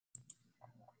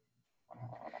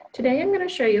Today I'm going to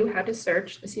show you how to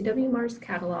search the CW Mars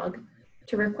catalog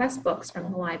to request books from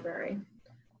the library.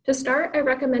 To start, I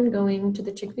recommend going to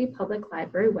the Chicopee Public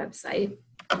Library website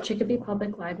at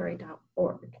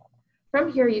chicopee.publiclibrary.org.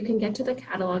 From here, you can get to the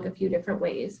catalog a few different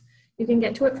ways. You can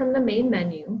get to it from the main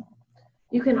menu.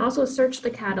 You can also search the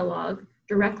catalog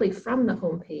directly from the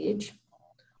home page,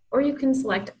 or you can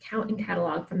select Count and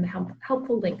Catalog from the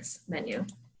Helpful Links menu.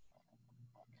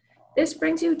 This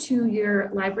brings you to your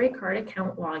library card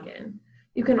account login.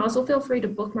 You can also feel free to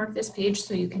bookmark this page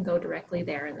so you can go directly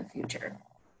there in the future.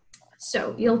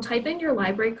 So you'll type in your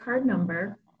library card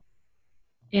number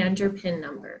and your PIN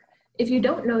number. If you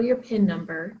don't know your PIN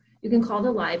number, you can call the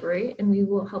library and we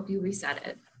will help you reset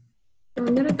it. So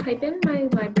I'm going to type in my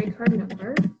library card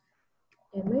number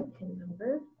and my PIN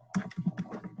number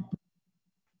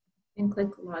and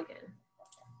click Login.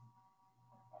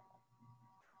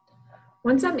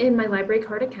 Once I'm in my library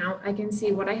card account, I can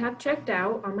see what I have checked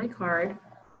out on my card,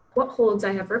 what holds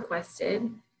I have requested,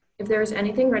 if there is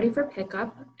anything ready for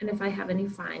pickup, and if I have any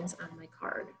fines on my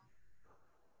card.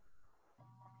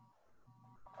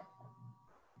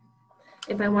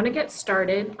 If I want to get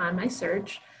started on my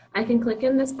search, I can click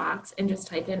in this box and just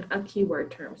type in a keyword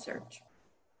term search.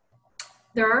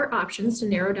 There are options to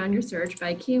narrow down your search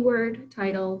by keyword,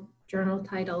 title, journal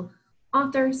title,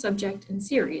 author, subject, and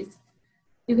series.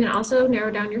 You can also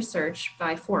narrow down your search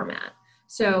by format.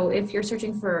 So if you're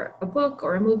searching for a book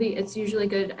or a movie, it's usually a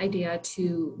good idea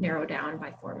to narrow down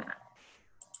by format.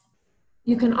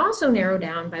 You can also narrow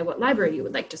down by what library you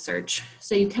would like to search.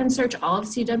 So you can search all of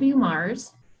CW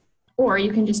Mars, or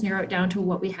you can just narrow it down to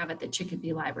what we have at the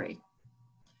Chicopee Library.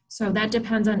 So that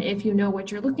depends on if you know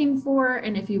what you're looking for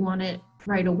and if you want it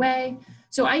right away.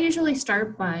 So I usually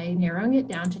start by narrowing it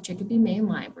down to Chicopee Main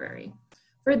Library.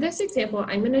 For this example,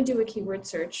 I'm going to do a keyword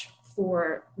search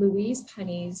for Louise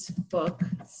Penny's book,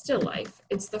 Still Life.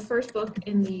 It's the first book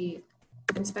in the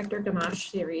Inspector Gamache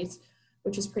series,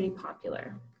 which is pretty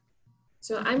popular.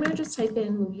 So I'm going to just type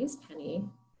in Louise Penny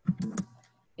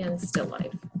and Still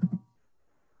Life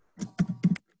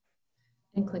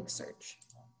and click search.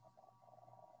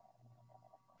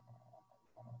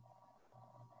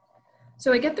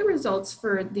 So I get the results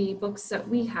for the books that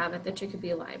we have at the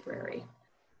Chicopee Library.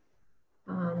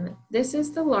 This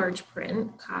is the large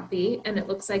print copy, and it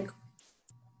looks like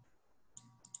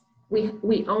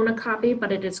we own a copy,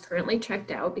 but it is currently checked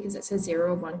out because it says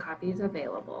 0 of 1 copies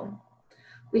available.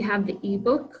 We have the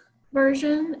ebook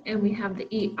version and we have the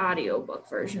e-audio book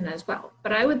version as well,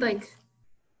 but I would like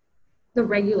the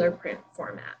regular print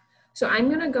format. So I'm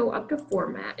going to go up to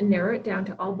format and narrow it down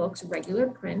to all books regular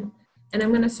print, and I'm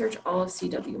going to search all of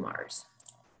CW Mars.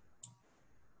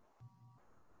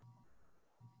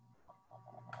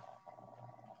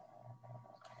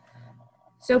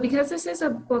 So because this is a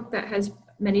book that has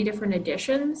many different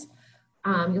editions,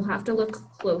 you'll have to look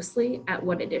closely at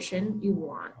what edition you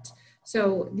want.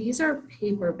 So these are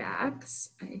paperbacks,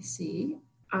 I see.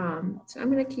 So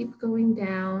I'm going to keep going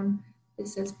down.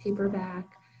 This says paperback.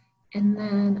 And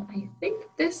then I think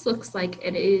this looks like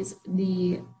it is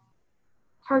the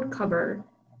hardcover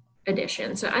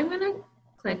edition. So I'm going to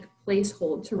click place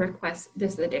hold to request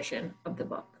this edition of the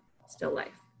book, Still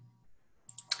Life.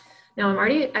 Now I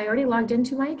already logged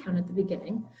into my account at the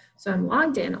beginning. So I'm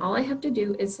logged in. All I have to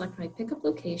do is select my pickup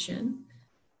location.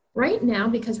 Right now,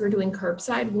 because we're doing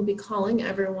curbside, we'll be calling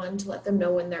everyone to let them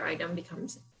know when their item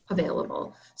becomes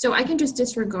available. So I can just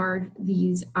disregard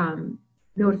these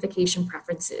notification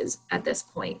preferences at this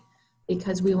point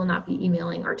because we will not be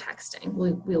emailing or texting.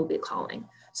 We will be calling.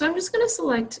 So I'm just going to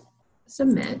select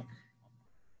submit.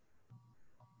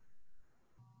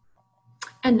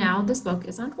 And now this book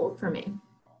is on hold for me.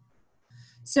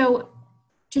 So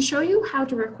to show you how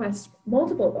to request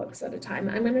multiple books at a time,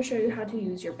 I'm going to show you how to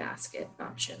use your basket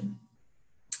option.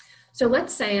 So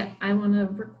let's say I want to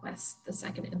request the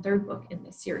second and third book in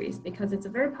this series because it's a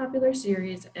very popular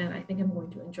series and I think I'm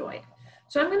going to enjoy it.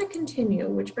 So I'm going to continue,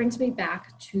 which brings me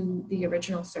back to the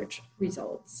original search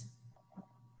results.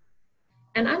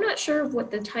 And I'm not sure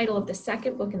what the title of the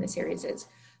second book in the series is.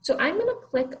 So I'm going to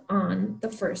click on the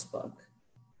first book.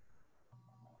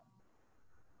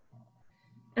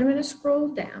 I'm going to scroll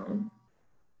down,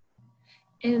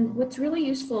 and what's really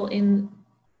useful in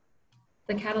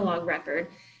the catalog record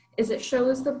is it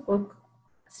shows the book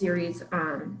series,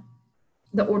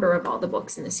 the order of all the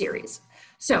books in the series.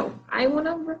 So I want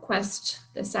to request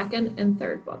the second and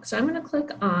third book. So I'm going to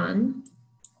click on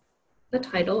the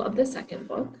title of the second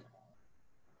book.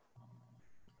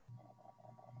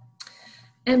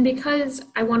 And because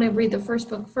I want to read the first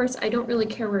book first, I don't really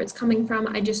care where it's coming from.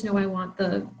 I just know I want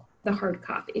the hard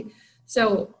copy.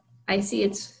 So I see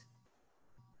it's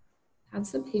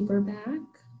That's the paperback,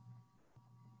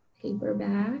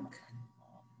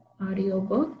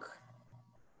 audiobook,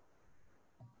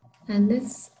 and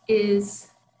this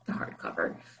is the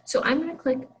hardcover. So I'm going to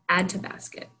click Add to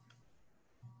Basket.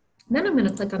 And then I'm going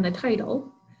to click on the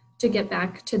title to get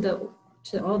back to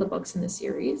all the books in the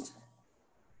series.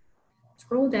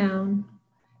 Scroll down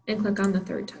and click on the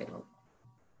third title.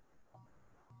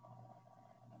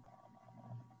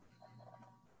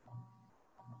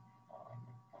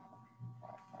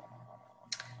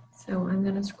 So I'm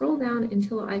going to scroll down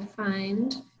until I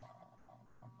find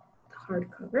the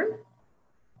hardcover,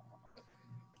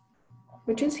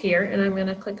 which is here, and I'm going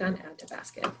to click on Add to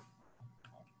Basket.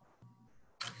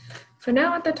 So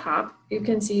now at the top, you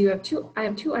can see I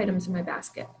have two items in my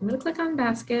basket. I'm going to click on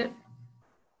Basket,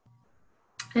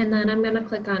 and then I'm going to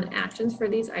click on Actions for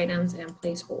these items and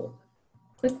Place Hold.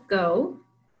 Click Go.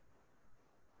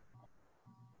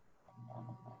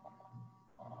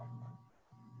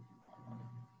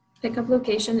 Pickup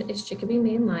location is Chicopee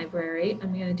Main Library.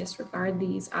 I'm going to disregard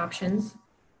these options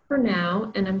for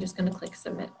now, and I'm just going to click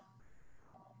Submit.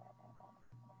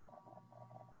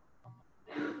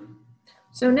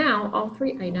 So now all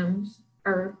three items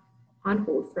are on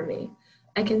hold for me.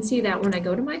 I can see that when I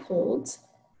go to my holds,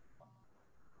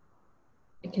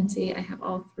 I can see I have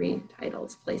all three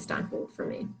titles placed on hold for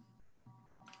me.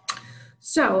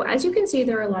 So as you can see,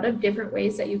 there are a lot of different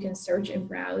ways that you can search and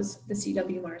browse the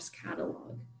CWR's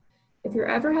catalog. If you're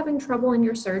ever having trouble in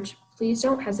your search, please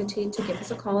don't hesitate to give us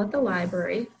a call at the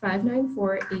library,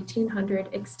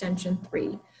 594-1800 extension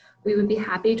 3. We would be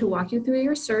happy to walk you through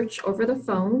your search over the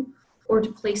phone or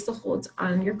to place the holds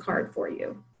on your card for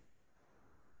you.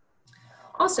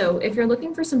 Also, if you're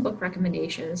looking for some book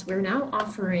recommendations, we're now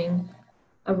offering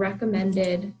a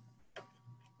customized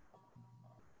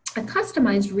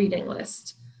reading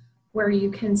list where you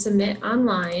can submit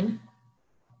online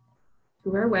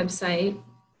through our website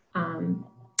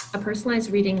a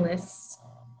personalized reading list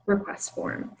request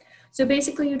form. So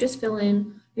basically you just fill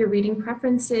in your reading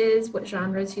preferences, what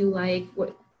genres you like,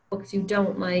 what books you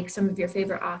don't like, some of your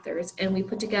favorite authors, and we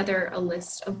put together a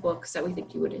list of books that we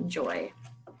think you would enjoy.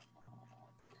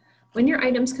 When your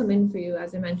items come in for you,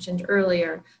 as I mentioned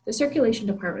earlier, the circulation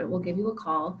department will give you a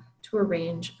call to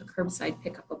arrange a curbside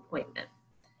pickup appointment.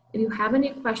 If you have any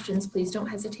questions, please don't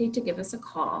hesitate to give us a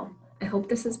call. I hope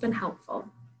this has been helpful.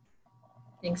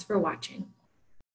 Thanks for watching.